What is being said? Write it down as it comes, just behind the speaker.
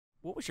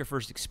What was your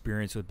first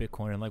experience with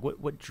Bitcoin, and like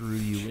what drew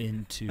you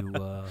into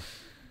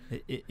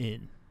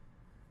in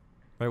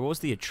right? What was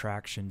the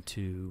attraction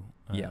to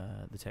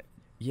Yeah. the tech?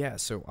 Yeah,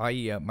 so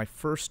I my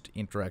first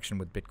interaction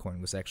with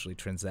Bitcoin was actually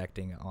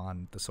transacting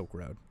on the Silk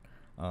Road.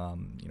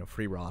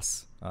 Free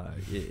Ross.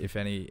 If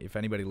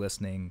anybody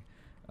listening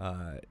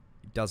uh,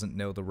 doesn't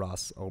know the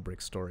Ross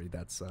Ulbricht story,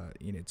 that's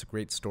it's a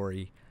great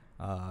story.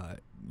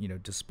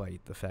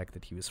 Despite the fact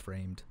that he was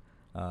framed.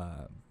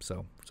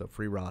 So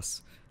free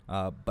Ross.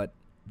 But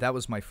that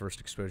was my first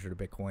exposure to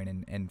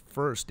Bitcoin, and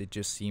first it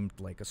just seemed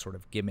like a sort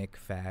of gimmick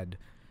fad,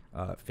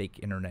 fake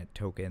internet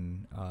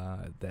token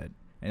that.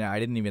 And I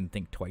didn't even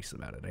think twice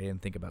about it. I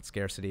didn't think about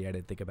scarcity. I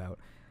didn't think about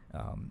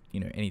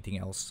anything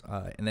else.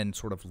 And then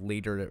sort of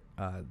later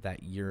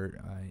that year,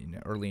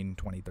 early in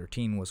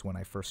 2013, was when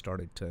I first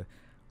started to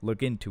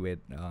look into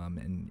it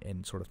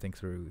and sort of think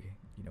through,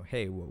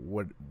 hey,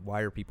 why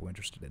are people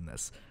interested in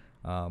this?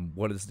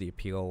 What is the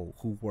appeal?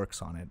 Who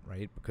works on it,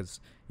 right? Because,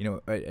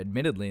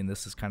 admittedly, and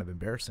this is kind of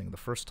embarrassing, the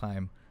first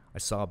time I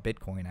saw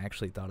Bitcoin, I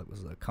actually thought it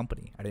was a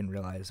company. I didn't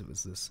realize it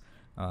was this,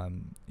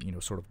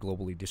 sort of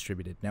globally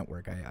distributed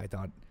network. I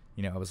thought,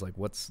 I was like,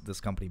 what's this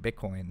company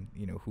Bitcoin?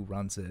 Who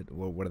runs it?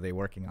 What are they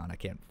working on? I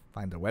can't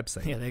find their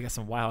website. Yeah, they got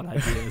some wild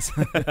ideas.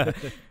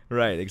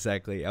 Right,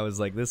 exactly. I was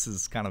like, this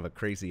is kind of a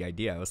crazy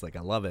idea. I was like,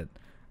 I love it.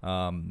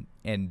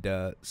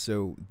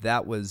 So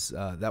that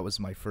was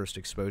my first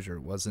exposure.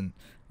 It wasn't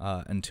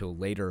until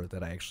later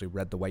that I actually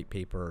read the white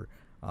paper.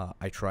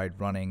 I tried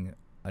running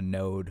a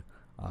node.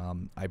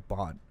 I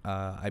bought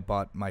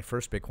my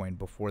first Bitcoin.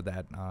 Before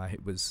that,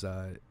 it was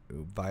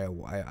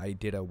I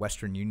did a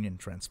Western Union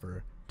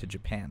transfer to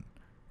Japan,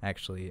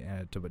 actually,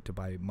 to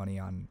buy money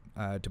on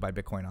to buy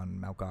Bitcoin on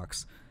Mt.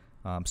 Gox.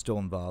 I'm still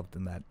involved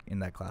in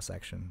that class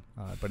action,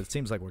 but it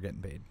seems like we're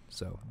getting paid.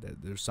 So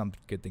there's some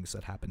good things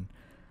that happen.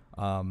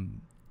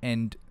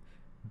 And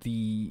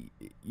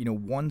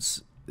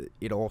once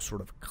it all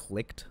sort of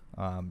clicked,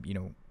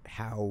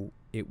 how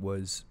it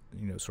was,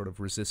 sort of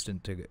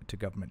resistant to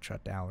government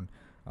shutdown,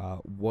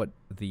 what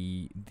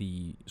the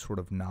sort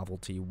of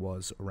novelty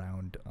was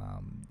around,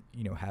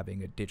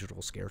 having a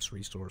digital scarce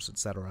resource,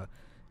 etc.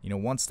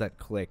 Once that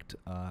clicked,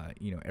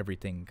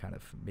 everything kind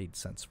of made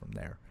sense from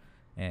there.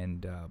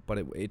 And but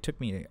it took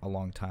me a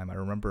long time. I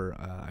remember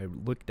I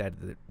looked at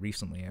it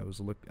recently.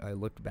 I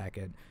looked back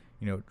at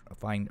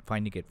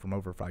finding it from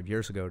over 5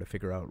 years ago to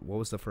figure out what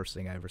was the first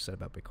thing I ever said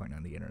about Bitcoin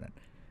on the internet.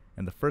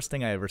 And the first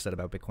thing I ever said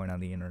about Bitcoin on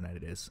the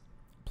internet is,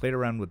 played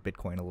around with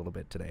Bitcoin a little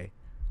bit today.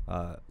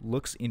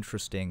 Looks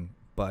interesting,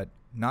 but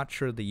not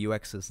sure the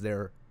UX is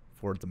there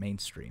for the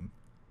mainstream.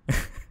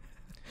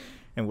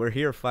 And we're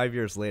here 5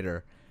 years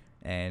later,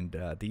 and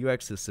the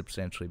UX is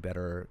substantially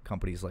better.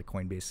 Companies like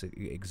Coinbase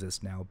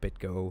exist now,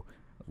 BitGo,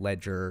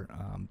 Ledger.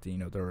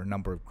 There are a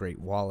number of great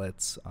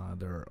wallets.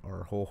 There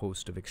are a whole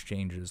host of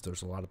exchanges.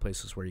 There's a lot of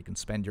places where you can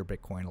spend your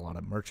Bitcoin, a lot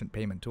of merchant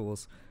payment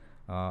tools.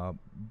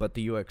 But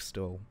the UX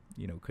still,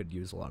 could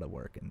use a lot of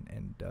work,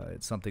 and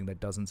it's something that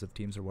dozens of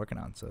teams are working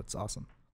on. So it's awesome.